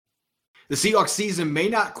The Seahawks season may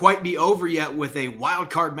not quite be over yet with a wild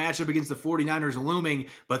card matchup against the 49ers looming,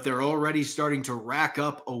 but they're already starting to rack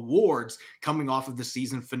up awards coming off of the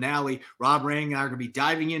season finale. Rob Rang and I are going to be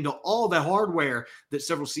diving into all the hardware that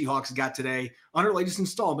several Seahawks got today on our latest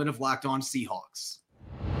installment of Locked On Seahawks.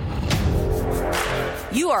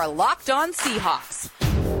 You are Locked On Seahawks,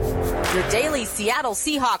 your daily Seattle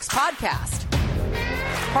Seahawks podcast.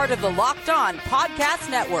 Part of the Locked On Podcast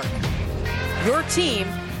Network, your team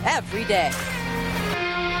every day.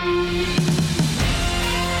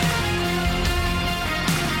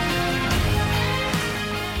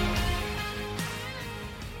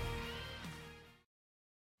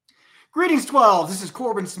 Greetings, 12. This is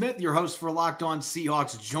Corbin Smith, your host for Locked On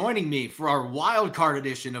Seahawks. Joining me for our wild card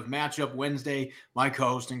edition of Matchup Wednesday, my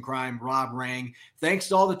co-host in crime, Rob Rang. Thanks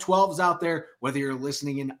to all the 12s out there, whether you're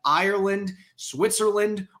listening in Ireland,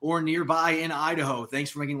 Switzerland, or nearby in Idaho.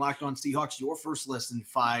 Thanks for making Locked On Seahawks your first listen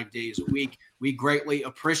 5 days a week. We greatly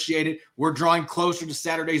appreciate it. We're drawing closer to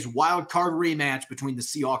Saturday's wild card rematch between the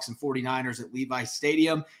Seahawks and 49ers at Levi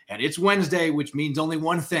Stadium. And it's Wednesday, which means only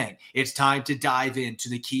one thing. It's time to dive into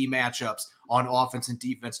the key matchups on offense and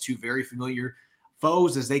defense, two very familiar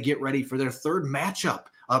foes as they get ready for their third matchup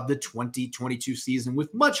of the 2022 season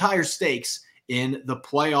with much higher stakes in the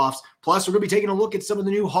playoffs. Plus, we're going to be taking a look at some of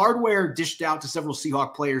the new hardware dished out to several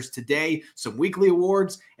Seahawk players today, some weekly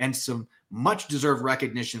awards, and some much-deserved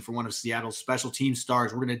recognition for one of Seattle's special team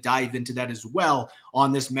stars. We're going to dive into that as well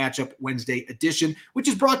on this Matchup Wednesday edition, which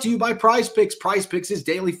is brought to you by Prize Picks. Prize Picks is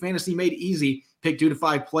daily fantasy made easy. Pick 2 to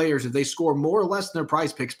 5 players. If they score more or less than their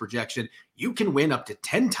Prize Picks projection, you can win up to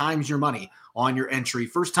 10 times your money on your entry.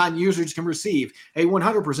 First-time users can receive a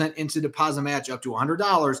 100% instant deposit match up to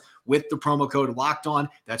 $100 with the promo code Locked On.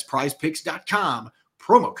 That's prizepicks.com,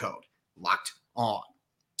 promo code Locked On.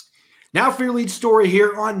 Now for your lead story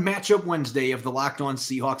here on Matchup Wednesday of the Locked On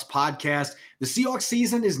Seahawks podcast. The Seahawks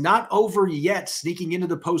season is not over yet, sneaking into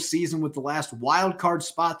the postseason with the last wild card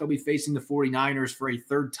spot. They'll be facing the 49ers for a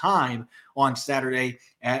third time on Saturday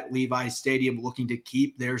at Levi Stadium, looking to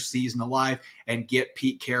keep their season alive and get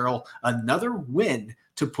Pete Carroll another win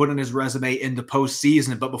to put on his resume in the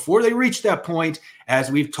postseason. But before they reach that point,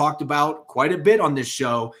 as we've talked about quite a bit on this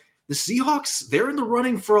show, the Seahawks, they're in the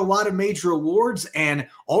running for a lot of major awards and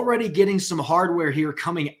already getting some hardware here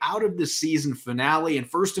coming out of the season finale. And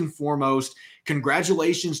first and foremost,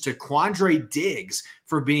 congratulations to Quandre Diggs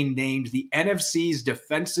for being named the NFC's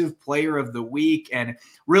Defensive Player of the Week, and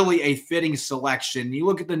really a fitting selection. You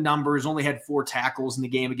look at the numbers, only had 4 tackles in the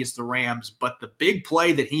game against the Rams, but the big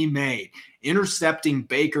play that he made, intercepting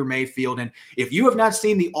Baker Mayfield. And if you have not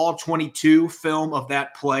seen the All-22 film of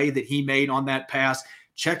that play that he made on that pass,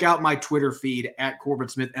 check out my Twitter feed at Corbin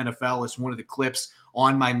Smith NFL. It's one of the clips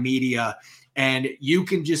on my media, and you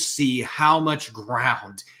can just see how much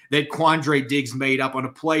ground that Quandre Diggs made up on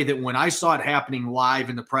a play that when I saw it happening live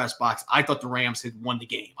in the press box, I thought the Rams had won the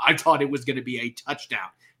game. I thought it was going to be a touchdown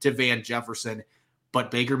to Van Jefferson,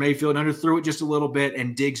 but Baker Mayfield underthrew it just a little bit,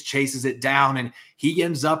 and Diggs chases it down, and he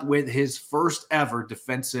ends up with his first ever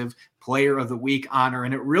Defensive Player of the Week honor,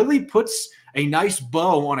 and it really puts a nice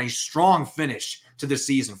bow on a strong finish to the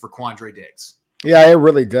season for Quandre Diggs. Yeah, it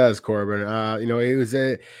really does, Corbin. It was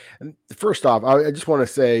first off, I just want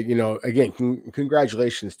to say, again,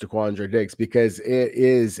 congratulations to Quandre Diggs, because it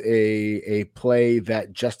is a play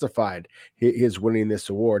that justified his winning this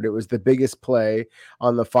award. It was the biggest play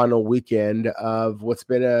on the final weekend of what's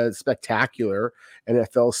been a spectacular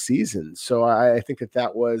NFL season. So I think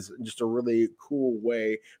that was just a really cool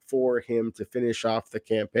way for him to finish off the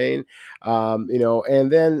campaign.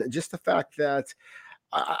 And then just the fact that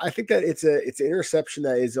I think that it's an interception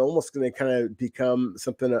that is almost going to kind of become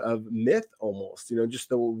something of myth almost, just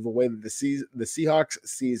the way that the Seahawks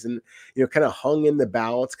season, kind of hung in the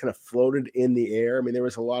balance, kind of floated in the air. I mean, there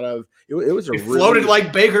was a lot of, it floated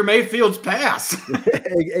like Baker Mayfield's pass.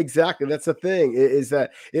 Exactly. That's the thing, is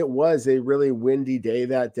that it was a really windy day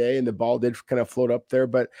that day, and the ball did kind of float up there.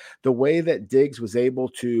 But the way that Diggs was able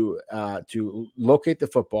to locate the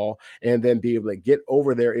football and then be able to get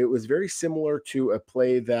over there, it was very similar to a play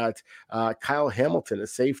that Kyle Hamilton, a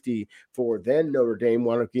safety for then Notre Dame,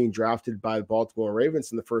 wound up getting drafted by the Baltimore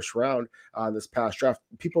Ravens in the first round this past draft.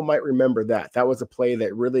 People might remember that. That was a play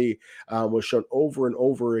that really was shown over and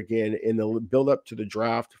over again in the build-up to the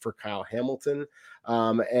draft for Kyle Hamilton.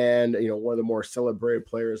 And one of the more celebrated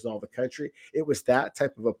players in all the country. It was that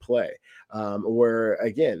type of a play where,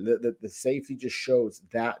 again, the safety just shows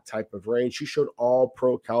that type of range. She showed all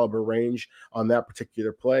pro caliber range on that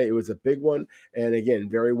particular play. It was a big one, and again,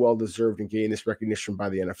 very well deserved in getting this recognition by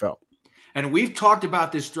the NFL. And we've talked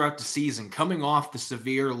about this throughout the season, coming off the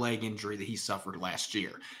severe leg injury that he suffered last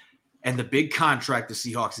year. and the big contract the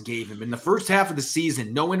Seahawks gave him. In the first half of the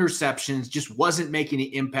season, no interceptions, just wasn't making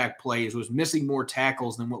any impact plays, was missing more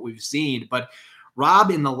tackles than what we've seen. But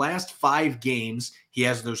Rob, in the last 5 games, he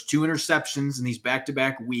has those 2 interceptions in these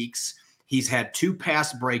back-to-back weeks. He's had 2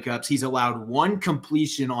 pass breakups. He's allowed 1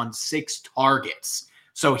 completion on 6 targets.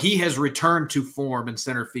 So he has returned to form in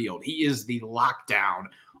center field. He is the lockdown,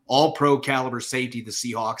 all-pro caliber safety the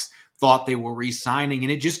Seahawks thought they were re-signing,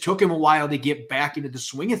 and it just took him a while to get back into the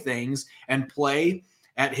swing of things and play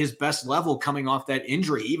at his best level coming off that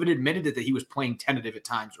injury. He even admitted that he was playing tentative at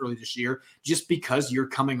times early this year just because you're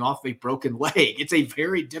coming off a broken leg. It's a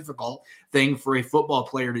very difficult thing for a football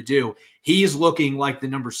player to do. He's looking like the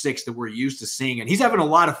number 6 that we're used to seeing, and he's having a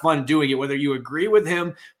lot of fun doing it, whether you agree with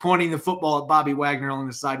him pointing the football at Bobby Wagner along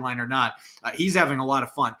the sideline or not. He's having a lot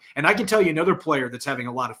of fun. And I can tell you another player that's having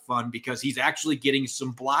a lot of fun because he's actually getting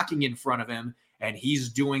some blocking in front of him, and he's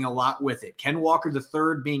doing a lot with it. Ken Walker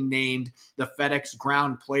III being named the FedEx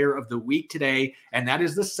Ground Player of the Week today, and that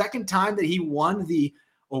is the second time that he won the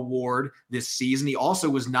award this season. He also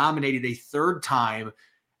was nominated a 3rd time,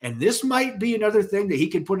 and this might be another thing that he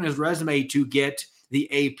can put in his resume to get the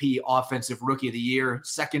AP Offensive Rookie of the Year,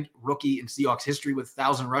 2nd rookie in Seahawks history with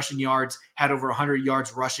 1,000 rushing yards, had over 100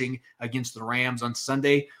 yards rushing against the Rams on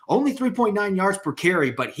Sunday. Only 3.9 yards per carry,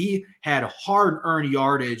 but he had hard-earned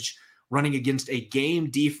yardage running against a game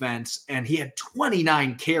defense, and he had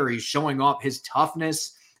 29 carries, showing off his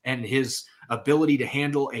toughness and his ability to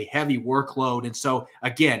handle a heavy workload. And so,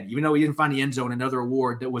 again, even though he didn't find the end zone, another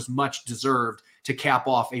award that was much deserved to cap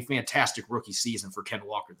off a fantastic rookie season for Ken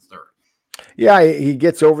Walker III. Yeah, he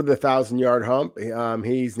gets over the 1,000-yard hump.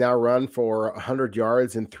 He's now run for 100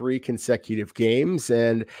 yards in 3 consecutive games.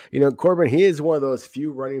 And, Corbin, he is one of those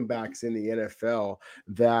few running backs in the NFL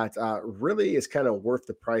that really is kind of worth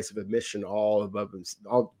the price of admission all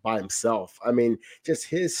by himself. I mean, just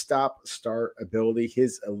his stop-start ability,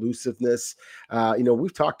 his elusiveness.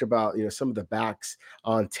 We've talked about, some of the backs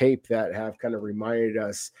on tape that have kind of reminded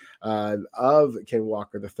us of Ken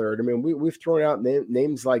Walker III. I mean, we've thrown out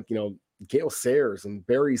names like, Gale Sayers and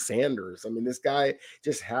Barry Sanders. I mean, this guy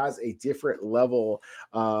just has a different level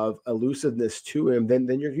of elusiveness to him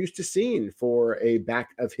than you're used to seeing for a back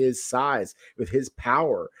of his size, with his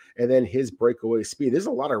power and then his breakaway speed. There's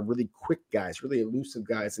a lot of really quick guys, really elusive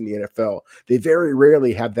guys in the NFL. They very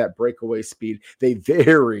rarely have that breakaway speed. They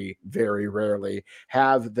very, very rarely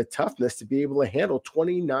have the toughness to be able to handle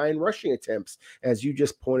 29 rushing attempts, as you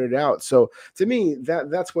just pointed out. So to me,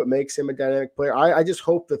 that's what makes him a dynamic player. I just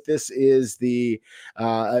hope that this is the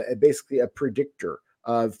basically a predictor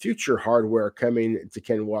of future hardware coming to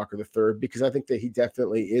Ken Walker III, because I think that he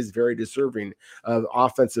definitely is very deserving of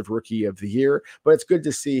Offensive Rookie of the Year. But it's good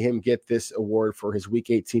to see him get this award for his Week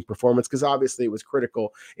 18 performance, because obviously it was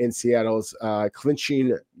critical in Seattle's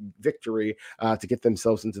clinching victory to get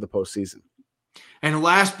themselves into the postseason. And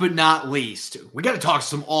last but not least, we got to talk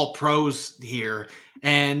some all-pros here.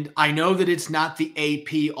 And I know that it's not the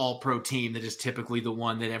AP all-pro team that is typically the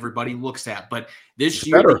one that everybody looks at, but this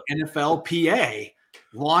year the NFLPA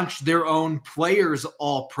launched their own players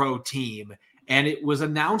all-pro team, and it was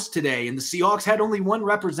announced today. And the Seahawks had only one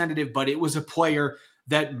representative, but it was a player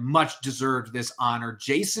that much deserved this honor.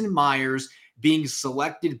 Jason Myers being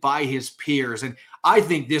selected by his peers. And I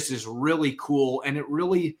think this is really cool, and it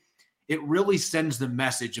really sends the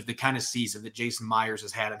message of the kind of season that Jason Myers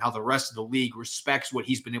has had and how the rest of the league respects what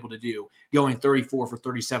he's been able to do, going 34 for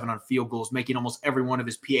 37 on field goals, making almost every one of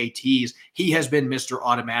his PATs. He has been Mr.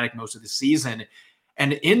 Automatic most of the season.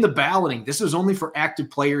 And in the balloting, this is only for active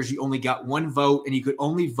players. You only got one vote, and you could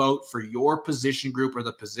only vote for your position group or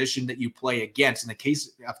the position that you play against. In the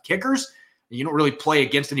case of kickers, you don't really play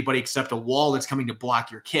against anybody except a wall that's coming to block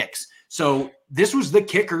your kicks. So this was the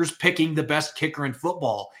kickers picking the best kicker in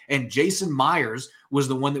football. And Jason Myers was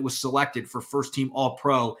the one that was selected for first team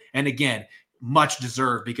All-Pro. And again, much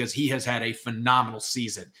deserved, because he has had a phenomenal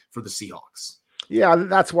season for the Seahawks. Yeah,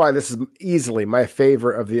 that's why this is easily my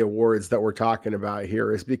favorite of the awards that we're talking about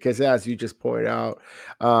here, is because, as you just point out,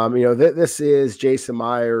 this is Jason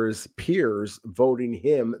Myers' peers voting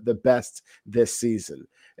him the best this season.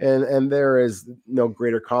 And there is no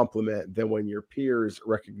greater compliment than when your peers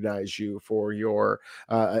recognize you for your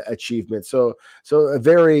achievement. So a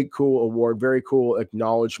very cool award, very cool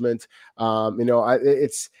acknowledgement. I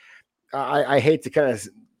hate to kind of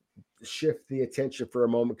shift the attention for a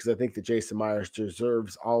moment, because I think that Jason Myers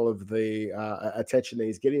deserves all of the attention that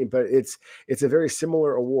he's getting, but it's a very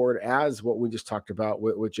similar award as what we just talked about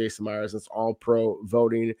with Jason Myers. It's all pro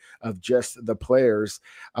voting of just the players.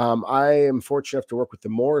 I am fortunate enough to work with the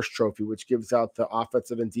Morris Trophy, which gives out the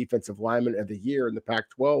offensive and defensive lineman of the year in the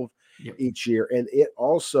Pac-12 Yep. each year. And it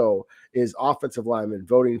also is offensive linemen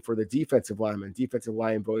voting for the defensive lineman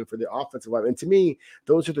voting for the offensive lineman. And to me,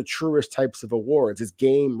 those are the truest types of awards. It's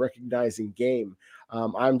game recognizing game.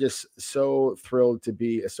 I'm just so thrilled to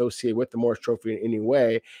be associated with the Morris Trophy in any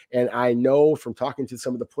way. And I know from talking to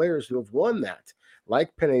some of the players who have won that,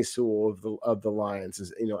 like Penei Sewell of the Lions,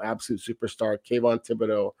 is absolute superstar. Kayvon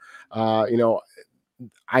Thibodeau,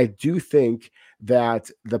 I do think that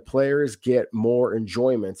the players get more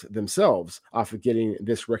enjoyment themselves off of getting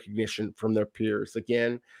this recognition from their peers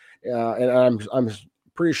again. And I'm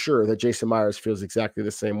pretty sure that Jason Myers feels exactly the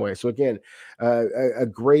same way. So again, a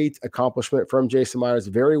great accomplishment from Jason Myers,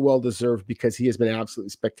 very well deserved, because he has been absolutely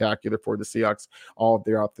spectacular for the Seahawks all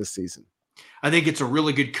throughout this season. I think it's a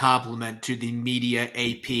really good compliment to the media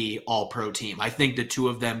AP All-Pro team. I think the two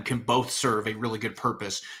of them can both serve a really good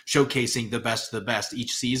purpose, showcasing the best of the best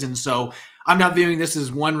each season. So I'm not viewing this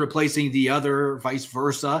as one replacing the other, vice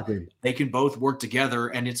versa. Agreed. They can both work together,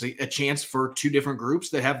 and it's a chance for two different groups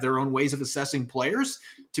that have their own ways of assessing players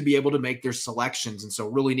to be able to make their selections. And so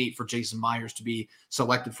really neat for Jason Myers to be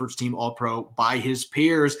selected first team All-Pro by his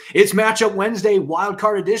peers. It's Matchup Wednesday, Wild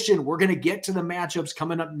Card Edition. We're going to get to the matchups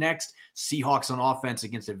coming up next. Seahawks on offense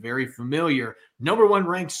against a very familiar number one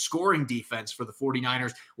ranked scoring defense for the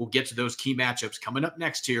 49ers. We'll get to those key matchups coming up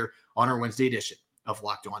next here on our Wednesday edition of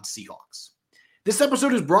Locked On Seahawks. This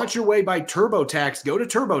episode is brought your way by TurboTax. Go to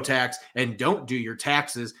TurboTax and don't do your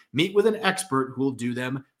taxes. Meet with an expert who will do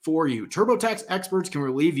them for you. TurboTax experts can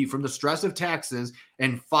relieve you from the stress of taxes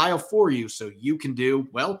and file for you so you can do,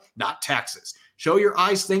 well, not taxes. Show your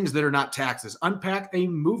eyes things that are not taxes. Unpack a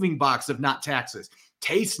moving box of not taxes.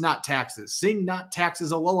 Taste not taxes. Sing not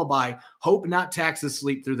taxes a lullaby. Hope not taxes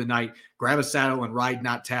sleep through the night. Grab a saddle and ride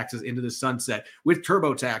not taxes into the sunset. With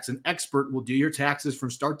TurboTax, an expert will do your taxes from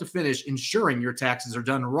start to finish, ensuring your taxes are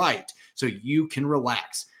done right so you can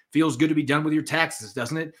relax. Feels good to be done with your taxes,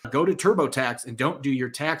 doesn't it? Go to TurboTax and don't do your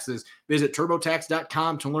taxes. Visit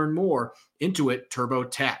TurboTax.com to learn more. Intuit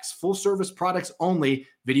TurboTax. Full service products only.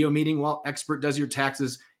 Video meeting while expert does your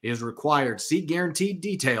taxes is required. See guaranteed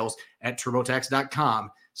details at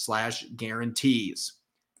TurboTax.com/guarantees.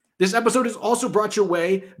 This episode is also brought your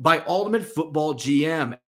way by Ultimate Football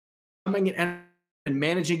GM. And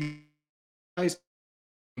managing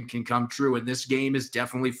can come true, and this game is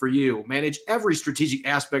definitely for you. Manage every strategic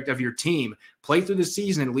aspect of your team. Play through the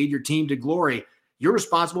season and lead your team to glory. You're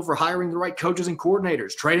responsible for hiring the right coaches and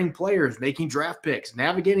coordinators, trading players, making draft picks,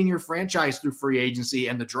 navigating your franchise through free agency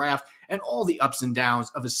and the draft, and all the ups and downs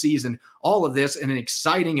of a season. All of this in an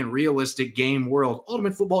exciting and realistic game world.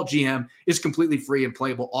 Ultimate Football GM is completely free and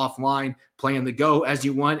playable offline. Play on the go as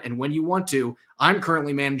you want and when you want to. I'm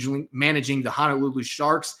currently managing the Honolulu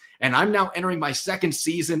Sharks, and I'm now entering my second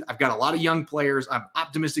season. I've got a lot of young players. I'm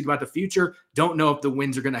optimistic about the future. Don't know if the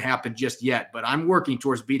wins are going to happen just yet, but I'm working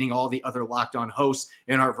towards beating all the other Locked On hosts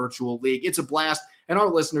in our virtual league. It's a blast, and our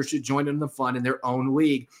listeners should join in the fun in their own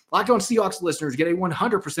league. Locked On Seahawks listeners get a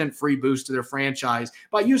 100% free boost to their franchise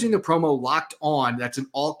by using the promo Locked On. That's in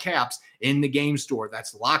all caps in the game store.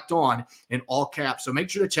 That's Locked On in all caps. So make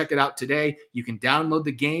sure to check it out today. You can download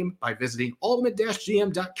the game by visiting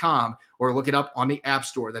ultimate-gm.com or look it up on the App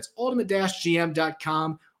Store. That's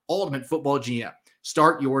ultimate-gm.com, Ultimate Football GM.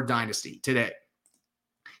 Start your dynasty today.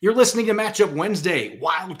 You're listening to Matchup Wednesday,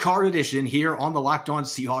 Wild Card Edition here on the Locked On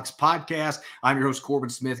Seahawks podcast. I'm your host, Corbin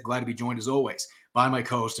Smith. Glad to be joined as always by my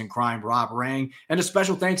co-host in crime, Rob Rang. And a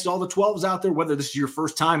special thanks to all the 12s out there, whether this is your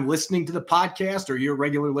first time listening to the podcast or you're a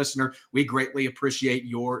regular listener. We greatly appreciate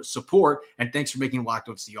your support. And thanks for making Locked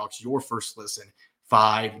On Seahawks your first listen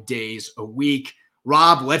 5 days a week.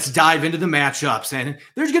 Rob, let's dive into the matchups. And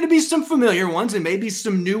there's going to be some familiar ones and maybe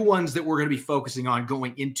some new ones that we're going to be focusing on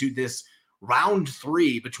going into this round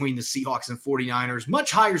 3 between the Seahawks and 49ers.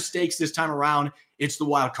 Much higher stakes this time around. It's the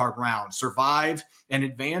wild card round. Survive and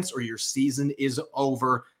advance or your season is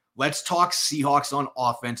over. Let's talk Seahawks on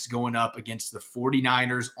offense going up against the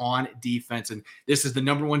 49ers on defense. And this is the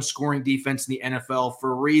number one scoring defense in the NFL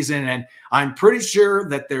for a reason. And I'm pretty sure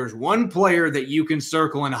that there's one player that you can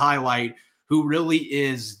circle and highlight who really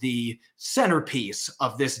is the centerpiece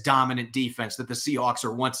of this dominant defense that the Seahawks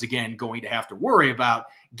are once again going to have to worry about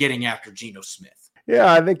getting after Geno Smith.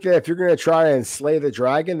 Yeah, I think that if you're going to try and slay the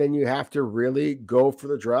dragon, then you have to really go for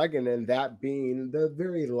the dragon, and that being the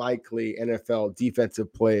very likely NFL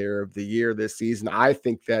Defensive Player of the Year this season. I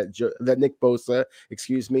think that Nick Bosa,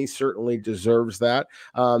 certainly deserves that.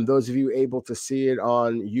 Those of you able to see it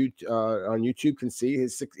on YouTube can see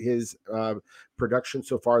his production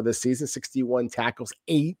so far this season: 61 tackles,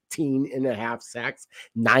 18 and a half sacks,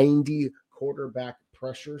 90 quarterback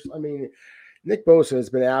pressures. I mean, Nick Bosa has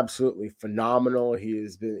been absolutely phenomenal.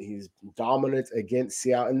 He's dominant against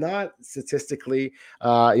Seattle, and not statistically.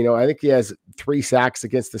 I think he has 3 sacks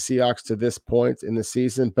against the Seahawks to this point in the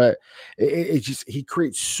season, but it just he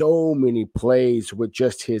creates so many plays with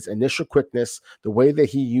just his initial quickness, the way that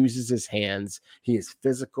he uses his hands. He is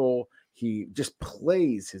physical. He just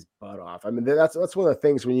plays his butt off. I mean, that's one of the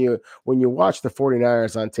things when you watch the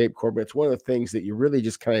 49ers on tape, Corbin, it's one of the things that you really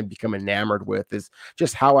just kind of become enamored with is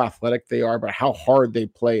just how athletic they are, but how hard they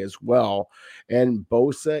play as well. And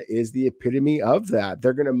Bosa is the epitome of that.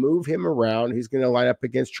 They're going to move him around. He's going to line up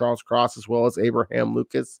against Charles Cross as well as Abraham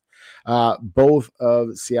Lucas. Both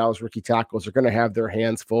of Seattle's rookie tackles are going to have their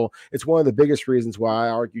hands full. It's one of the biggest reasons why I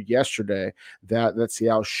argued yesterday that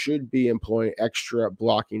Seattle should be employing extra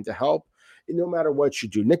blocking to help. No matter what you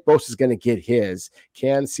do, Nick Bosa is going to get his.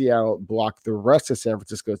 Can Seattle block the rest of San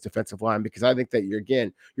Francisco's defensive line? Because I think that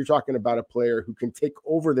you're talking about a player who can take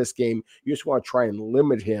over this game. You just want to try and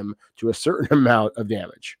limit him to a certain amount of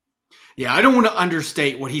damage. Yeah, I don't want to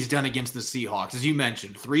understate what he's done against the Seahawks. As you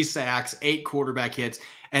mentioned, 3 sacks, 8 quarterback hits,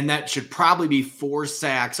 and that should probably be 4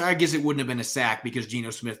 sacks. I guess it wouldn't have been a sack because Geno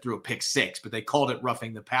Smith threw a pick 6, but they called it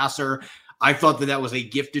roughing the passer. I thought that was a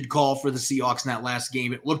gifted call for the Seahawks in that last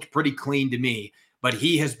game. It looked pretty clean to me, but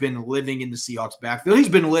he has been living in the Seahawks backfield. He's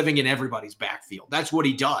been living in everybody's backfield. That's what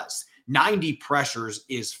he does. 90 pressures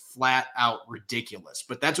is flat out ridiculous,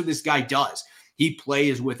 but that's what this guy does. He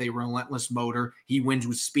plays with a relentless motor. He wins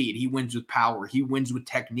with speed. He wins with power. He wins with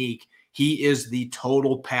technique. He is the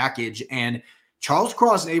total package. And Charles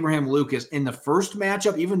Cross and Abraham Lucas in the first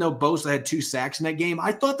matchup, even though Bosa had 2 sacks in that game,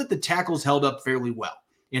 I thought that the tackles held up fairly well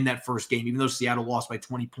in that first game. Even though Seattle lost by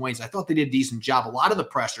 20 points, I thought they did a decent job. A lot of the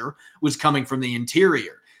pressure was coming from the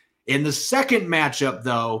interior. In the second matchup,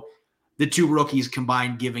 though, the 2 rookies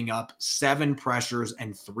combined giving up 7 pressures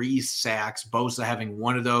and 3 sacks. Bosa having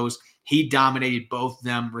 1 of those. He dominated both of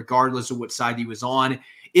them, regardless of what side he was on.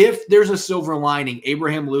 If there's a silver lining,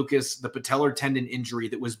 Abraham Lucas, the patellar tendon injury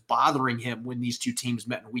that was bothering him when these 2 teams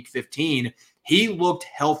met in week 15, he looked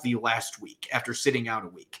healthy last week after sitting out a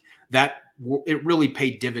week. It really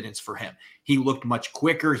paid dividends for him. He looked much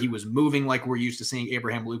quicker. He was moving like we're used to seeing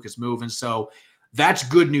Abraham Lucas move. And so that's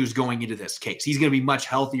good news going into this case. He's going to be much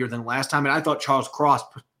healthier than last time. And I thought Charles Cross,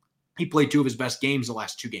 he played 2 of his best games the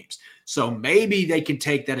last 2 games. So maybe they can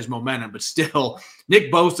take that as momentum. But still,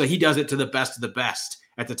 Nick Bosa, he does it to the best of the best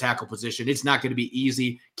at the tackle position. It's not going to be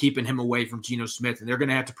easy keeping him away from Geno Smith, and they're going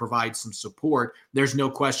to have to provide some support. There's no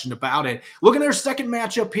question about it. Look at their second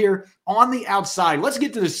matchup here on the outside. Let's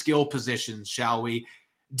get to the skill positions, shall we?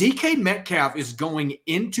 DK Metcalf is going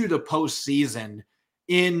into the postseason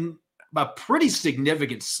in a pretty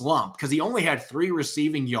significant slump because he only had 3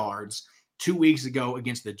 receiving yards 2 weeks ago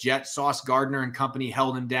against the Jets. Sauce Gardner and company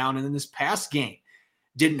held him down. And in this past game,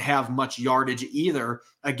 didn't have much yardage either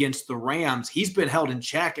against the Rams. He's been held in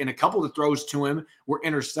check, and a couple of throws to him were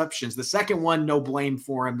interceptions. The second one, no blame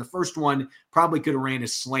for him. The first one probably could have ran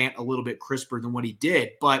his slant a little bit crisper than what he did,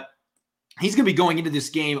 but he's going to be going into this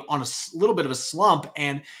game on a little bit of a slump.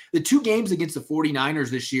 And the 2 games against the 49ers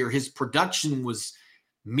this year, his production was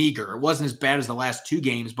meager. It wasn't as bad as the last 2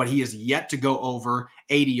 games, but he has yet to go over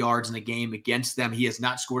 80 yards in a game against them. He has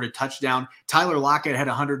not scored a touchdown. Tyler Lockett had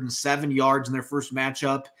 107 yards in their first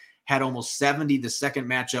matchup, had almost 70 the second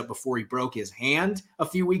matchup before he broke his hand a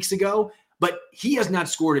few weeks ago, but he has not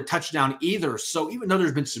scored a touchdown either. So even though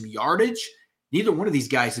there's been some yardage, neither one of these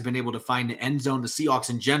guys have been able to find the end zone. The Seahawks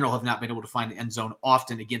in general have not been able to find the end zone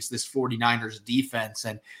often against this 49ers defense.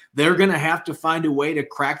 And they're going to have to find a way to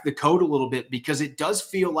crack the code a little bit, because it does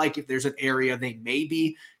feel like if there's an area they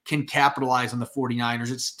maybe can capitalize on the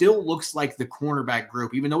 49ers, it still looks like the cornerback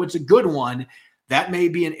group, even though it's a good one, that may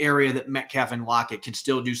be an area that Metcalf and Lockett can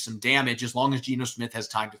still do some damage as long as Geno Smith has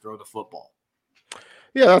time to throw the football.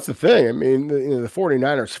 Yeah, that's the thing. I mean, the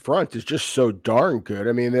 49ers front is just so darn good.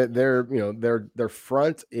 I mean, their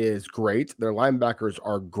front is great. Their linebackers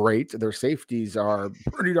are great. Their safeties are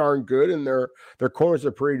pretty darn good, and their corners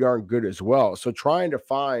are pretty darn good as well. So trying to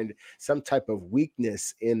find some type of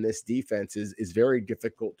weakness in this defense is very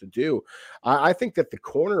difficult to do. I think that the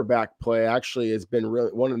cornerback play actually has been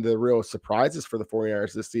really one of the real surprises for the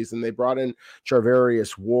 49ers this season. They brought in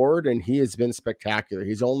Charvarius Ward, and he has been spectacular.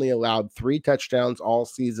 He's only allowed 3 touchdowns all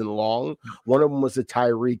season long. One of them was a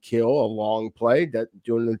Tyreek Hill, a long play that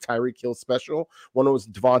doing the Tyreek Hill special. One was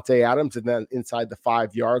Devontae Adams, and then inside the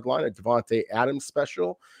 5-yard line, a Devontae Adams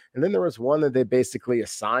special. And then there was one that they basically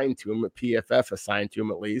assigned to him, a PFF assigned to him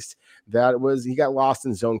at least, that was he got lost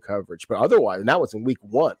in zone coverage. But otherwise, and that was in week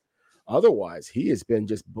 1. otherwise, he has been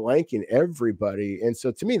just blanking everybody. And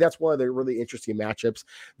so to me, that's one of the really interesting matchups.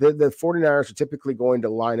 The 49ers are typically going to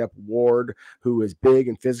line up Ward, who is big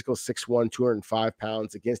and physical, 6'1", 205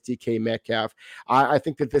 pounds, against DK Metcalf. I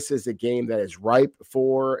think that this is a game that is ripe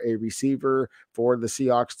for a receiver for the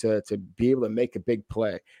Seahawks to be able to make a big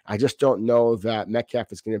play. I just don't know that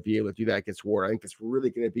Metcalf is going to be able to do that against Ward. I think it's really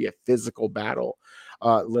going to be a physical battle.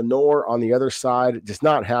 Lenore on the other side does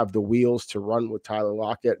not have the wheels to run with Tyler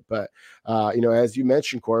Lockett, but as you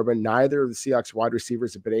mentioned, Corbin, neither of the Seahawks wide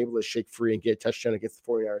receivers have been able to shake free and get a touchdown against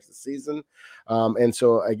the 49ers this season. And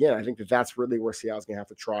so, again, I think that's really where Seattle's going to have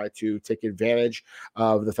to try to take advantage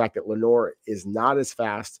of the fact that Lenore is not as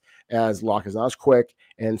fast as Lockett, is not as quick,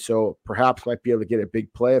 and so perhaps might be able to get a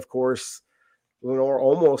big play. Of course, Lenore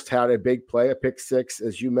almost had a big play, a pick six,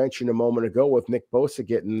 as you mentioned a moment ago, with Nick Bosa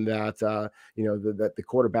getting that, the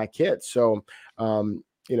quarterback hit. So,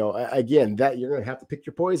 again, that you're going to have to pick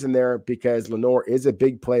your poison there, because Lenore is a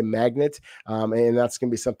big play magnet. And that's going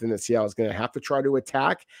to be something that Seattle is going to have to try to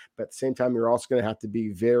attack. But at the same time, you're also going to have to be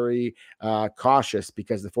very cautious,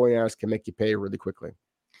 because the 49ers can make you pay really quickly.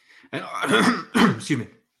 And, excuse me.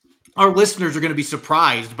 Our listeners are going to be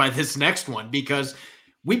surprised by this next one, because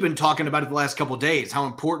we've been talking about it the last couple of days, how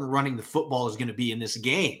important running the football is going to be in this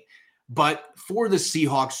game. But for the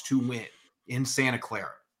Seahawks to win in Santa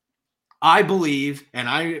Clara, I believe, and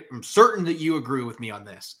I am certain that you agree with me on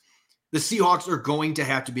this, the Seahawks are going to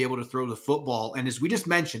have to be able to throw the football. And as we just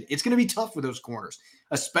mentioned, it's going to be tough for those corners,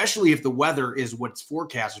 especially if the weather is what's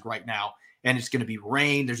forecasted right now, and it's going to be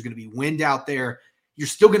rain, there's going to be wind out there. You're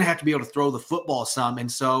still going to have to be able to throw the football some. And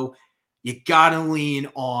so you got to lean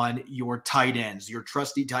on your tight ends, your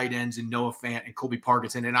trusty tight ends in Noah Fant and Colby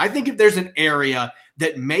Parkinson. And I think if there's an area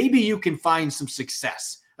that maybe you can find some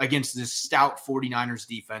success against this stout 49ers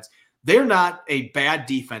defense, they're not a bad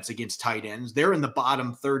defense against tight ends. They're in the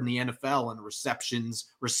bottom third in the NFL in receptions,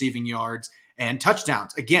 receiving yards, and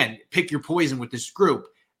touchdowns. Again, pick your poison with this group.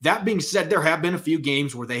 That being said, there have been a few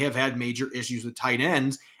games where they have had major issues with tight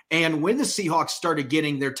ends. And when the Seahawks started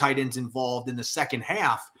getting their tight ends involved in the second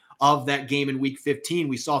half of that game in week 15,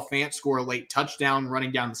 we saw Fant score a late touchdown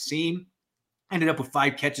running down the seam, ended up with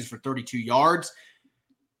 5 catches for 32 yards.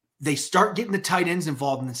 They start getting the tight ends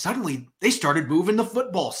involved, and then suddenly they started moving the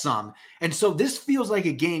football some. And so this feels like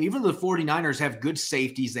a game, even though the 49ers have good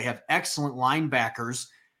safeties, they have excellent linebackers,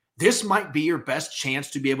 this might be your best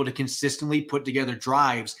chance to be able to consistently put together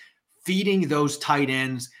drives, feeding those tight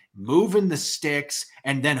ends, moving the sticks,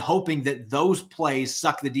 and then hoping that those plays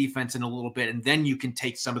suck the defense in a little bit, and then you can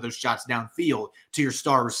take some of those shots downfield to your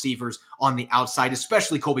star receivers on the outside,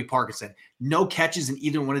 especially Colby Parkinson. No catches in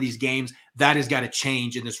either one of these games. That has got to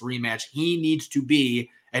change in this rematch. He needs to be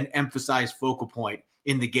an emphasized focal point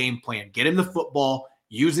in the game plan. Get him the football,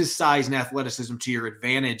 use his size and athleticism to your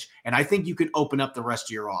advantage, and I think you can open up the rest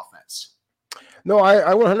of your offense. No,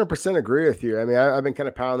 I 100% agree with you. I mean, I've been kind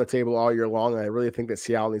of pounding the table all year long, and I really think that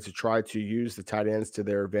Seattle needs to try to use the tight ends to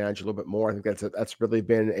their advantage a little bit more. I think that's really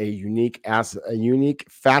been a unique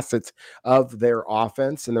facet of their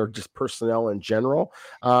offense and their just personnel in general.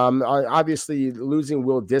 Obviously, losing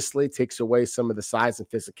Will Dissly takes away some of the size and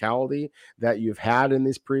physicality that you've had in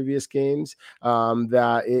these previous games.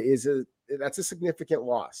 That's a significant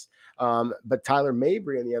loss. But Tyler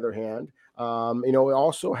Mabry, on the other hand, it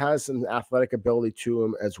also has some athletic ability to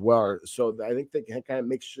him as well. So I think that kind of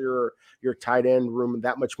makes your tight end room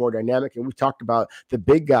that much more dynamic. And we talked about the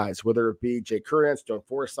big guys, whether it be Jay Curran, Stone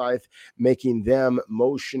Forsythe, making them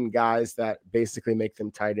motion guys that basically make them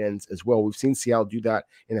tight ends as well. We've seen Seattle do that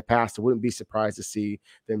in the past. I wouldn't be surprised to see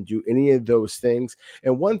them do any of those things.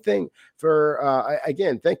 And one thing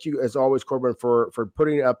again, thank you as always, Corbin, for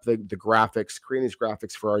putting up the graphics, creating these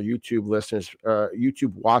graphics for our YouTube listeners,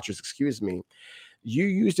 YouTube watchers, excuse me. You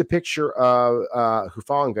used a picture of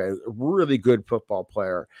Hufanga, a really good football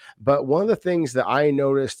player. But one of the things that I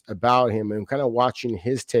noticed about him and kind of watching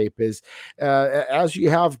his tape is, as you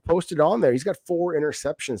have posted on there, he's got 4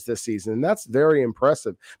 interceptions this season, and that's very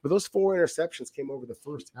impressive. But those 4 interceptions came over the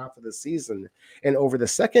first half of the season. And over the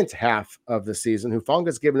second half of the season,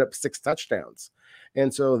 Hufanga's given up 6 touchdowns.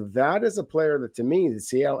 And so that is a player that, to me, the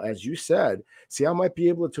Seattle, as you said, Seattle might be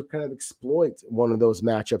able to kind of exploit one of those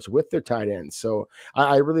matchups with their tight ends. So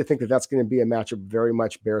I really think that that's going to be a matchup very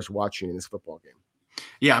much bears watching in this football game.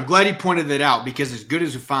 Yeah, I'm glad he pointed that out, because as good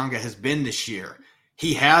as Hufanga has been this year,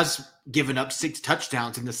 he has given up 6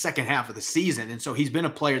 touchdowns in the second half of the season. And so he's been a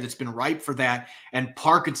player that's been ripe for that. And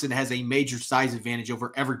Parkinson has a major size advantage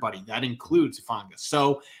over everybody. That includes Hufanga.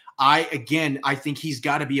 So I think he's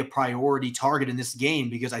got to be a priority target in this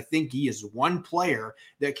game, because I think he is one player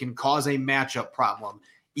that can cause a matchup problem,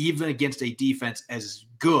 even against a defense as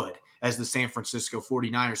good as the San Francisco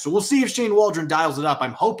 49ers. So we'll see if Shane Waldron dials it up.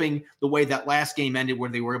 I'm hoping the way that last game ended, where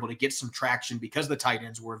they were able to get some traction because the tight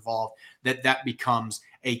ends were involved, that becomes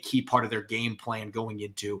a key part of their game plan going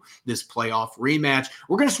into this playoff rematch.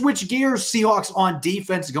 We're going to switch gears. Seahawks on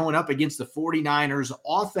defense going up against the 49ers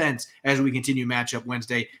offense as we continue Matchup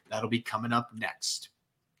Wednesday. That'll be coming up next.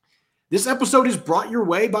 This episode is brought your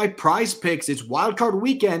way by Prize Picks. It's wildcard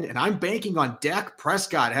weekend, and I'm banking on Dak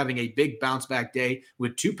Prescott having a big bounce-back day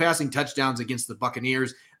with 2 passing touchdowns against the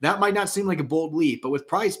Buccaneers. That might not seem like a bold leap, but with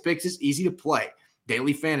Prize Picks, it's easy to play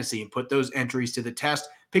daily fantasy and put those entries to the test.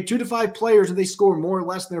 Pick 2 to 5 players, and they score more or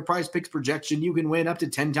less than their Prize Picks projection. You can win up to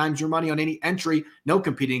 10 times your money on any entry. No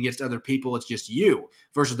competing against other people. It's just you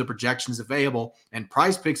versus the projections available. And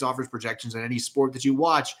Prize Picks offers projections on any sport that you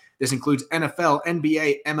watch. This includes NFL,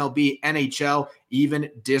 NBA, MLB, NHL, even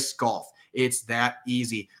disc golf. It's that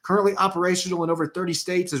easy. Currently operational in over 30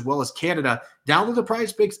 states as well as Canada. Download the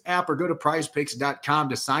Prize Picks app or go to prizepicks.com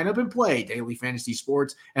to sign up and play daily fantasy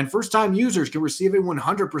sports. And first-time users can receive a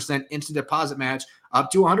 100% instant deposit match up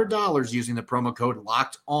to $100 using the promo code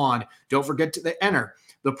Locked On. Don't forget to enter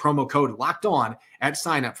the promo code Locked On at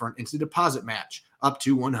sign up for an instant deposit match up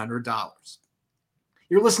to $100.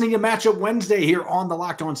 You're listening to Matchup Wednesday here on the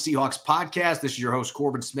Locked On Seahawks podcast. This is your host,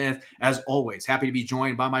 Corbin Smith. As always, happy to be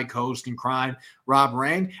joined by my co-host in crime, Rob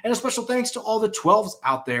Rang. And a special thanks to all the 12s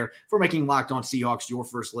out there for making Locked On Seahawks your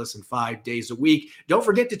first listen 5 days a week. Don't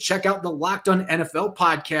forget to check out the Locked On NFL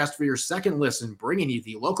podcast for your second listen, bringing you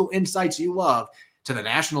the local insights you love to the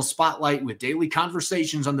national spotlight with daily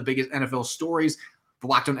conversations on the biggest NFL stories. The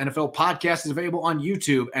Locked On NFL podcast is available on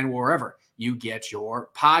YouTube and wherever you get your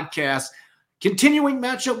podcasts. Continuing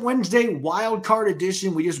Matchup Wednesday, Wild Card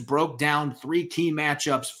Edition, we just broke down 3 key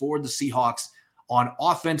matchups for the Seahawks on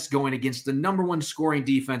offense going against the number 1 scoring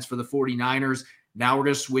defense for the 49ers. Now we're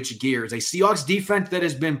going to switch gears. A Seahawks defense that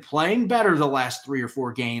has been playing better the last 3 or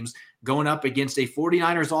 4 games going up against a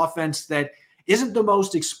 49ers offense that isn't the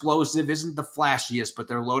most explosive, isn't the flashiest, but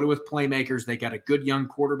they're loaded with playmakers. They got a good young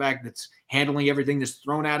quarterback that's handling everything that's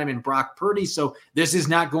thrown at him in Brock Purdy. So this is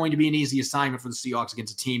not going to be an easy assignment for the Seahawks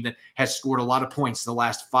against a team that has scored a lot of points the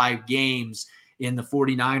last 5 games in the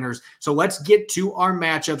 49ers. So let's get to our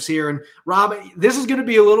matchups here. And Rob, this is going to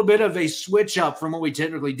be a little bit of a switch up from what we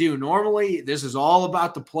typically do. Normally, this is all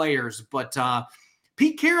about the players, but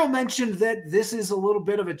Pete Carroll mentioned that this is a little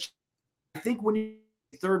bit of a, I think when you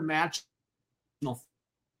third match,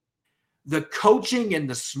 the coaching and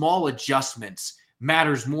the small adjustments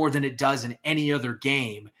matters more than it does in any other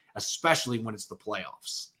game, especially when it's the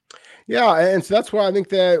playoffs. Yeah, and so that's why I think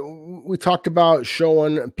that we talked about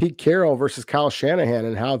showing Pete Carroll versus Kyle Shanahan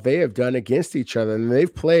and how they have done against each other. And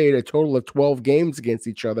they've played a total of 12 games against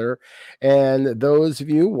each other. And those of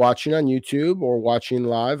you watching on YouTube or watching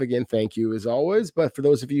live, again, thank you as always. But for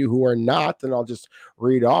those of you who are not, then I'll just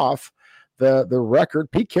read off the record.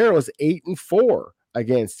 Pete Carroll is 8-4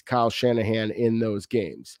 against Kyle Shanahan in those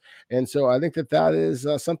games. And so I think that is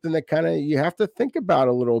something that kind of you have to think about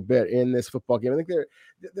a little bit in this football game. I think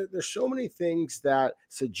there's so many things that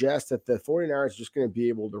suggest that the 49ers are just going to be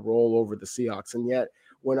able to roll over the Seahawks. And yet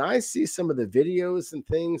when I see some of the videos and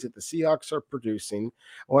things that the Seahawks are producing,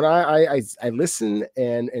 when I listen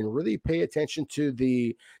and really pay attention to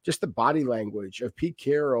the body language of Pete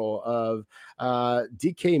Carroll, of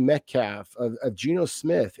DK Metcalf, of Geno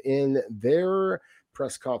Smith in their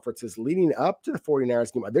press conferences leading up to the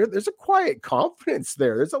 49ers game, there's a quiet confidence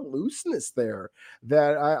there. There's a looseness there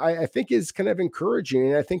that I think is kind of encouraging.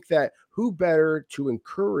 And I think that who better to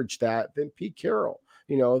encourage that than Pete Carroll?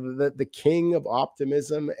 You know, the king of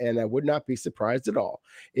optimism, and I would not be surprised at all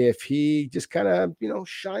if he just kind of,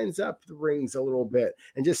 shines up the rings a little bit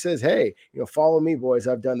and just says, hey, follow me, boys.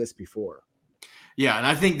 I've done this before. Yeah, and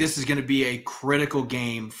I think this is going to be a critical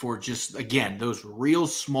game for just, again, those real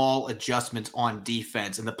small adjustments on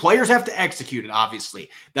defense. And the players have to execute it, obviously.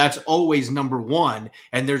 That's always number one.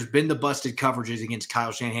 And there's been the busted coverages against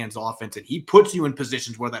Kyle Shanahan's offense, and he puts you in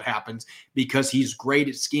positions where that happens because he's great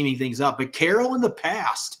at scheming things up. But Carroll in the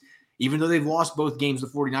past, even though they've lost both games, the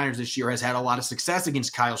 49ers this year, has had a lot of success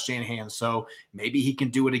against Kyle Shanahan. So maybe he can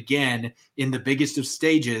do it again in the biggest of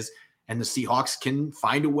stages. And the Seahawks can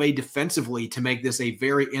find a way defensively to make this a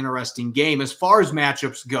very interesting game. As far as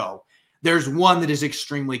matchups go, there's one that is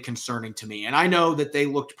extremely concerning to me. And I know that they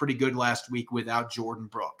looked pretty good last week without Jordan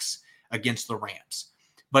Brooks against the Rams.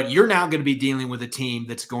 But you're now going to be dealing with a team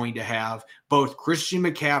that's going to have both Christian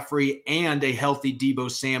McCaffrey and a healthy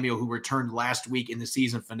Deebo Samuel, who returned last week in the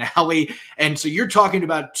season finale. And so you're talking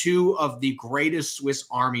about 2 of the greatest Swiss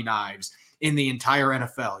Army knives in the entire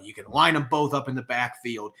NFL. You can line them both up in the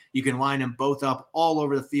backfield. You can line them both up all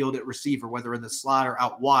over the field at receiver, whether in the slot or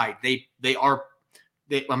out wide.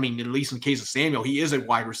 I mean, at least in the case of Samuel, he is a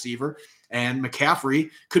wide receiver. And McCaffrey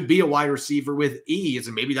could be a wide receiver with ease,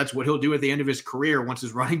 and maybe that's what he'll do at the end of his career once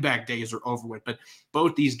his running back days are over with. But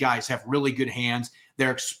both these guys have really good hands.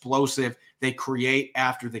 They're explosive. They create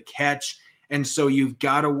after the catch. And so you've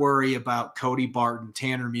got to worry about Cody Barton,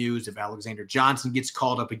 Tanner Muse, if Alexander Johnson gets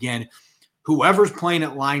called up again. Whoever's playing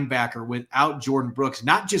at linebacker without Jordan Brooks,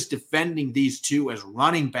 not just defending these two as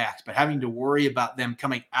running backs, but having to worry about them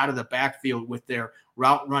coming out of the backfield with their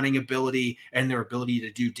route running ability and their ability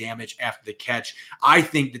to do damage after the catch. I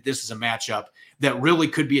think that this is a matchup that really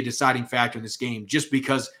could be a deciding factor in this game just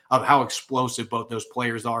because of how explosive both those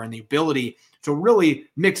players are and the ability to really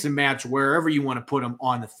mix and match wherever you want to put them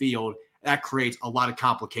on the field. That creates a lot of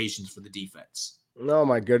complications for the defense. Oh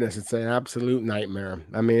my goodness, it's an absolute nightmare.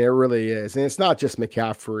 I mean, it really is. And it's not just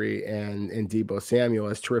McCaffrey and Deebo Samuel,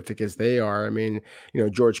 as terrific as they are. I mean,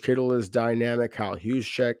 George Kittle is dynamic. Kyle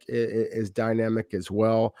Juszczyk is dynamic as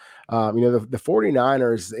well. The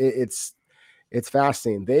 49ers, it's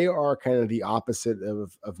fascinating. They are kind of the opposite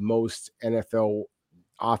of most NFL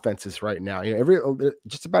offenses right now.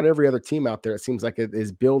 Just about every other team out there, it seems like it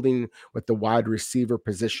is building with the wide receiver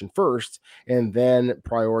position first and then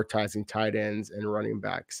prioritizing tight ends and running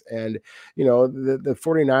backs. And the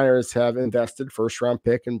 49ers have invested first round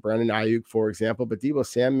pick in Brandon Ayuk, for example, but Deebo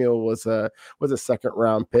Samuel was a second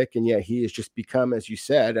round pick, and yet he has just become, as you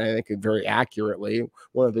said, I think very accurately,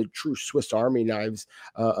 one of the true Swiss Army knives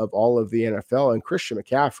of all of the NFL. And Christian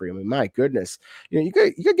McCaffrey, I mean, my goodness, you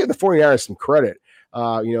got to give the 49ers some credit.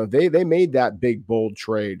 They made that big, bold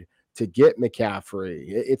trade to get McCaffrey.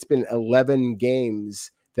 It's been 11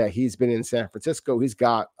 games that he's been in San Francisco. He's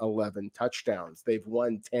got 11 touchdowns. They've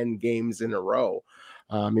won 10 games in a row.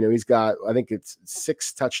 He's got, I think it's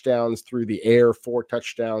 6 touchdowns through the air, 4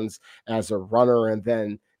 touchdowns as a runner, and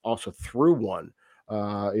then also threw one.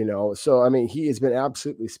 So, I mean, he has been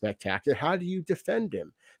absolutely spectacular. How do you defend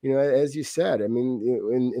him? As you said, I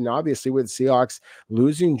mean, and obviously with Seahawks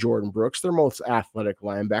losing Jordan Brooks, their most athletic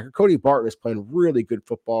linebacker, Cody Barton, is playing really good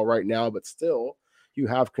football right now, but still you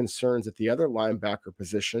have concerns at the other linebacker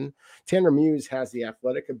position. Tanner Muse has the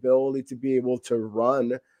athletic ability to be able to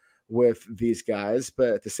run with these guys, but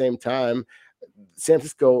at the same time, San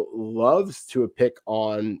Francisco loves to pick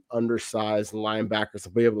on undersized linebackers to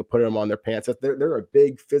be able to put them on their pants. They're a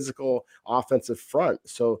big physical offensive front,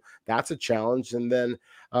 so that's a challenge. And then,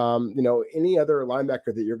 any other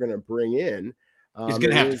linebacker that you're going to bring in, he's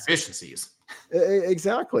going to have deficiencies.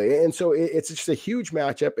 Exactly. And so it's just a huge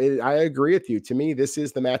matchup. I agree with you. To me, this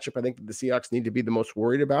is the matchup I think that the Seahawks need to be the most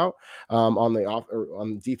worried about on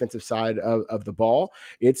the defensive side of the ball.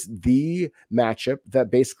 It's the matchup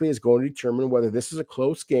that basically is going to determine whether this is a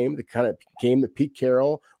close game, the kind of game that Pete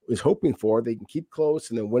Carroll is hoping for. They can keep close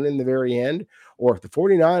and then win in the very end, or if the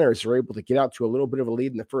 49ers are able to get out to a little bit of a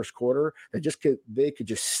lead in the first quarter, they could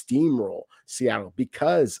just steamroll Seattle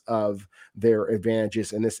because of their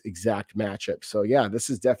advantages in this exact matchup. So yeah, this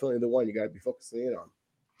is definitely the one you got to be focusing in on.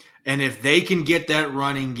 And if they can get that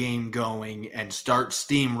running game going and start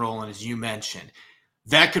steamrolling, as you mentioned,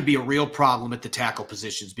 that could be a real problem at the tackle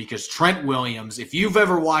positions, because Trent Williams, if you've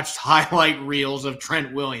ever watched highlight reels of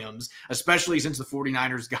Trent Williams, especially since the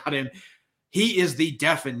 49ers got him, he is the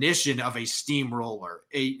definition of a steamroller,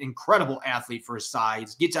 an incredible athlete for his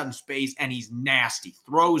size, gets out in space, and he's nasty,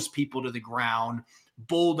 throws people to the ground,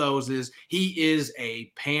 bulldozes. He is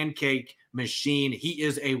a pancake machine. He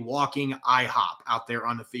is a walking IHOP out there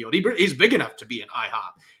on the field. He's big enough to be an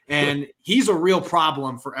IHOP. And he's a real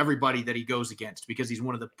problem for everybody that he goes against because he's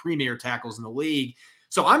one of the premier tackles in the league.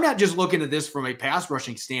 So I'm not just looking at this from a pass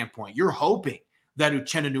rushing standpoint. You're hoping that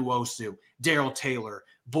Uchenna Nwosu, Darrell Taylor,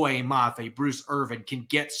 Boye Mafe, Bruce Irvin can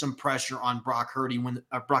get some pressure on Brock Purdy when the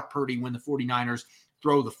 49ers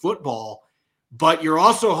throw the football. But you're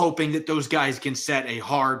also hoping that those guys can set a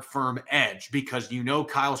hard, firm edge, because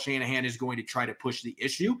Kyle Shanahan is going to try to push the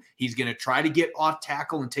issue. He's going to try to get off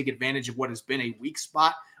tackle and take advantage of what has been a weak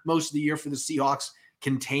spot most of the year for the Seahawks,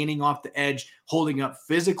 containing off the edge, holding up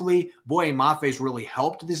physically. Boye Mafe's really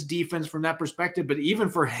helped this defense from that perspective. But even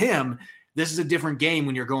for him, this is a different game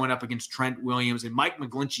when you're going up against Trent Williams, and Mike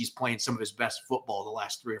McGlinchey's playing some of his best football the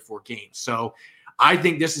last 3 or 4 games. So I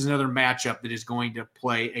think this is another matchup that is going to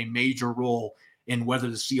play a major role in whether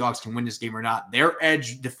the Seahawks can win this game or not. Their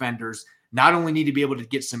edge defenders not only need to be able to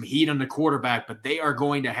get some heat on the quarterback, but they are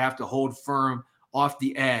going to have to hold firm off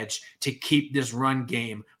the edge to keep this run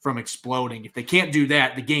game from exploding. If they can't do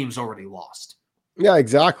that, the game's already lost. Yeah,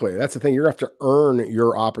 exactly. That's the thing. You're going to have to earn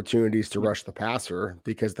your opportunities to rush the passer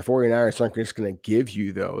because the 49ers aren't just going to give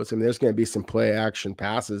you those. I mean, there's going to be some play action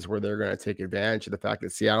passes where they're going to take advantage of the fact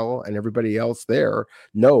that Seattle and everybody else there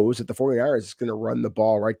knows that the 49ers is going to run the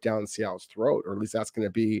ball right down Seattle's throat, or at least that's going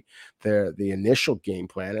to be the initial game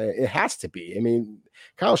plan. It has to be. I mean,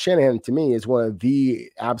 Kyle Shanahan to me is one of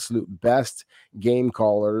the absolute best game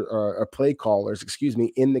caller or play callers, excuse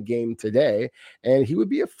me, in the game today. And he would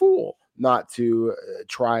be a fool not to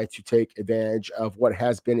try to take advantage of what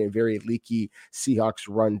has been a very leaky Seahawks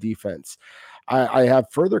run defense. I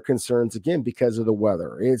have further concerns again because of the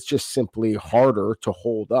weather. It's just simply harder to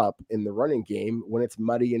hold up in the running game when it's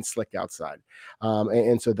muddy and slick outside.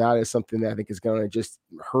 And so that is something that I think is going to just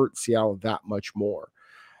hurt Seattle that much more.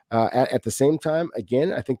 At the same time,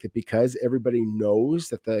 again, I think that because everybody knows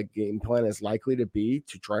that the game plan is likely to be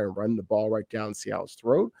to try and run the ball right down Seattle's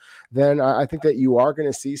throat, then I think that you are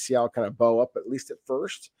going to see Seattle kind of bow up at least at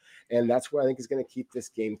first. And that's what I think is going to keep this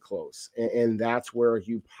game close. And that's where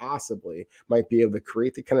you possibly might be able to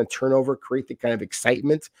create the kind of turnover, create the kind of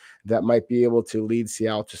excitement that might be able to lead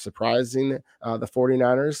Seattle to surprising the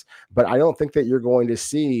 49ers. But I don't think that you're going to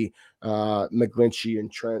see McGlinchey and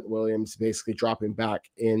Trent Williams basically dropping back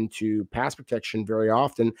into pass protection very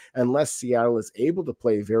often unless Seattle is able to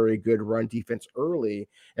play very good run defense early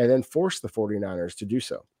and then force the 49ers to do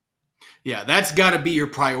so. Yeah, that's got to be your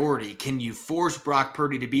priority. Can you force Brock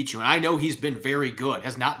Purdy to beat you? And I know he's been very good,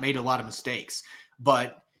 has not made a lot of mistakes.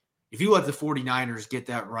 But if you let the 49ers get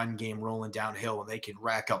that run game rolling downhill and they can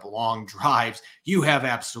rack up long drives, you have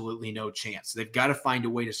absolutely no chance. They've got to find a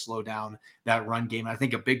way to slow down that run game. And I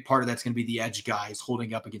think a big part of that's going to be the edge guys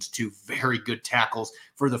holding up against two very good tackles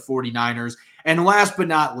for the 49ers. And last but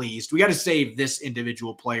not least, we got to save this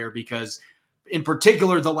individual player because – in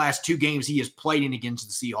particular, the last two games he has played in against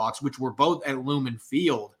the Seahawks, which were both at Lumen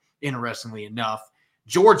Field, interestingly enough,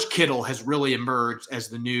 George Kittle has really emerged as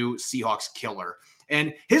the new Seahawks killer.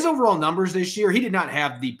 And his overall numbers this year, he did not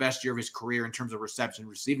have the best year of his career in terms of reception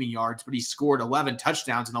receiving yards, but he scored 11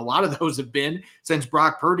 touchdowns, and a lot of those have been since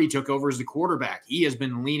Brock Purdy took over as the quarterback. He has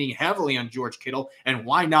been leaning heavily on George Kittle, and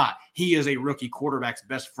why not? He is a rookie quarterback's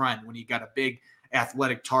best friend when he got a big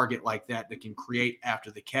athletic target like that can create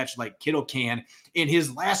after the catch like Kittle can. In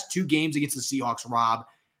his last two games against the Seahawks, Rob,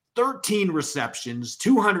 13 receptions,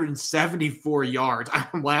 274 yards.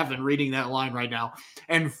 I'm laughing reading that line right now.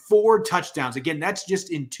 And 4 touchdowns. Again, that's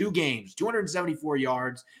just in 2 games. 274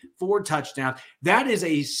 yards, 4 touchdowns. That is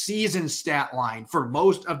a season stat line for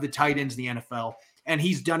most of the tight ends in the NFL. And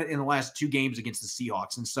he's done it in the last 2 games against the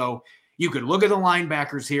Seahawks. And so you could look at the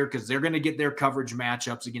linebackers here because they're going to get their coverage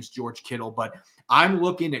matchups against George Kittle. But I'm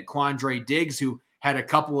looking at Quandre Diggs, who had a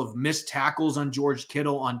couple of missed tackles on George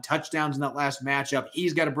Kittle on touchdowns in that last matchup.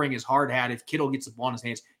 He's got to bring his hard hat. If Kittle gets the ball in his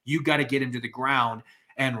hands, you got to get him to the ground.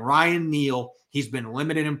 And Ryan Neal, he's been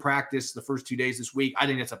limited in practice the first 2 days this week. I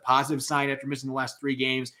think that's a positive sign after missing the last 3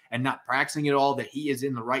 games and not practicing at all that he is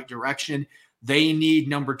in the right direction. They need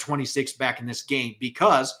number 26 back in this game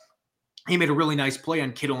because he made a really nice play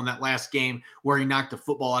on Kittle in that last game where he knocked the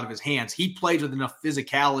football out of his hands. He plays with enough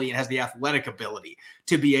physicality and has the athletic ability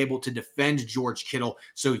to be able to defend George Kittle.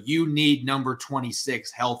 So you need number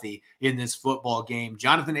 26 healthy in this football game.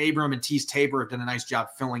 Jonathan Abram and Tease Tabor have done a nice job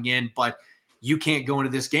filling in, but you can't go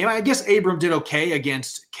into this game. I guess Abram did okay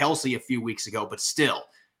against Kelsey a few weeks ago, but still,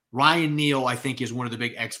 Ryan Neal, I think, is one of the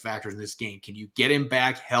big X factors in this game. Can you get him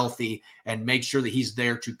back healthy and make sure that he's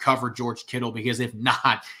there to cover George Kittle? Because if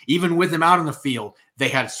not, even with him out on the field, they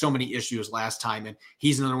had so many issues last time. And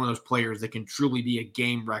he's another one of those players that can truly be a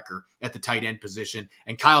game wrecker at the tight end position.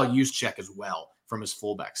 And Kyle Juszczyk as well from his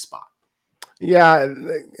fullback spot. Yeah,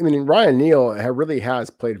 I mean, Ryan Neal really has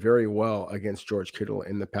played very well against George Kittle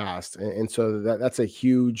in the past. And so that's a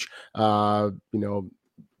huge,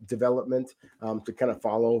 development to kind of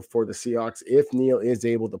follow for the Seahawks. If Neal is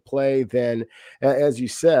able to play, then as you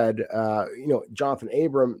said, Jonathan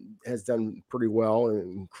Abram has done pretty well,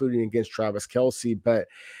 including against Travis Kelsey, but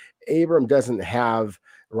Abram doesn't have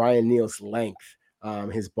Ryan Neal's length,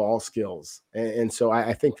 his ball skills. And so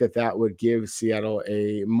I think that would give Seattle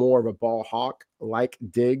a more of a ball hawk like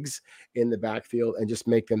Diggs in the backfield and just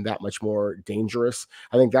make them that much more dangerous.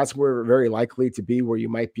 I think that's where very likely to be where you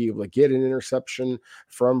might be able to get an interception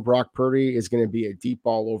from Brock Purdy is going to be a deep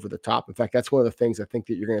ball over the top. In fact, that's one of the things I think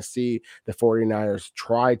that you're going to see the 49ers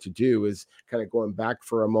try to do is kind of going back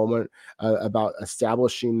for a moment about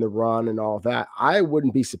establishing the run and all of that. I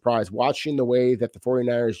wouldn't be surprised watching the way that the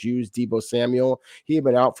 49ers use Deebo Samuel. He had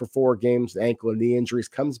been out for 4 games, ankle and knee injuries,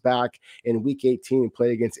 comes back in week 18 and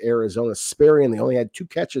played against Arizona sparingly, only had 2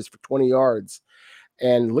 catches for 20 yards.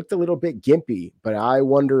 and looked a little bit gimpy, but I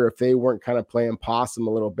wonder if they weren't kind of playing possum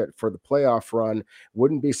a little bit for the playoff run.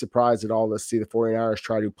 Wouldn't be surprised at all to see the 49ers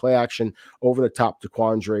try to play action over the top to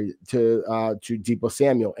Quandre to Deebo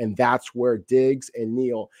Samuel. And that's where Diggs and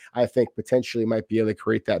Neal, I think, potentially might be able to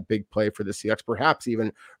create that big play for the Seahawks, perhaps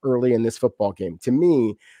even early in this football game. To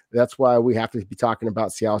me, that's why we have to be talking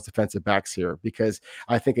about Seattle's defensive backs here, because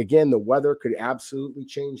I think, again, the weather could absolutely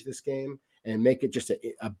change this game and make it just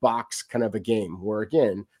a box kind of a game where,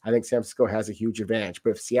 again, I think San Francisco has a huge advantage. But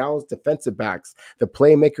if Seattle's defensive backs, the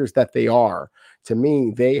playmakers that they are, to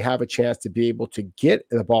me, they have a chance to be able to get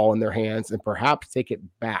the ball in their hands and perhaps take it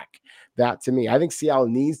back. That, to me, I think Seattle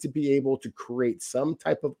needs to be able to create some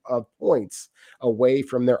type of points away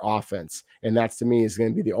from their offense. And that's, to me, is going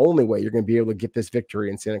to be the only way you're going to be able to get this victory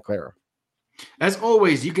in Santa Clara. As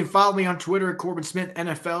always, you can follow me on Twitter at Corbin Smith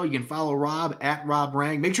NFL. You can follow Rob at Rob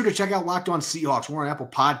Rang. Make sure to check out Locked On Seahawks. We're on Apple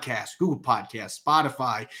Podcasts, Google Podcasts,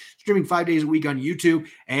 Spotify, streaming 5 days a week on YouTube,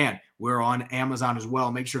 and we're on Amazon as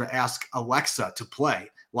well. Make sure to ask Alexa to play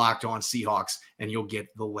Locked On Seahawks, and you'll get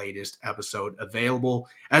the latest episode available.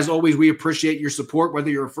 As always, we appreciate your support, whether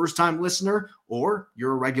you're a first-time listener or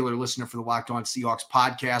you're a regular listener for the Locked On Seahawks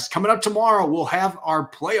podcast. Coming up tomorrow, we'll have our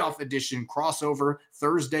playoff edition crossover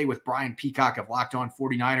Thursday with Brian Peacock of Locked On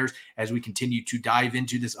 49ers as we continue to dive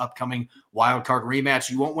into this upcoming wildcard rematch.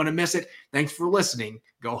 You won't want to miss it. Thanks for listening.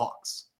 Go Hawks.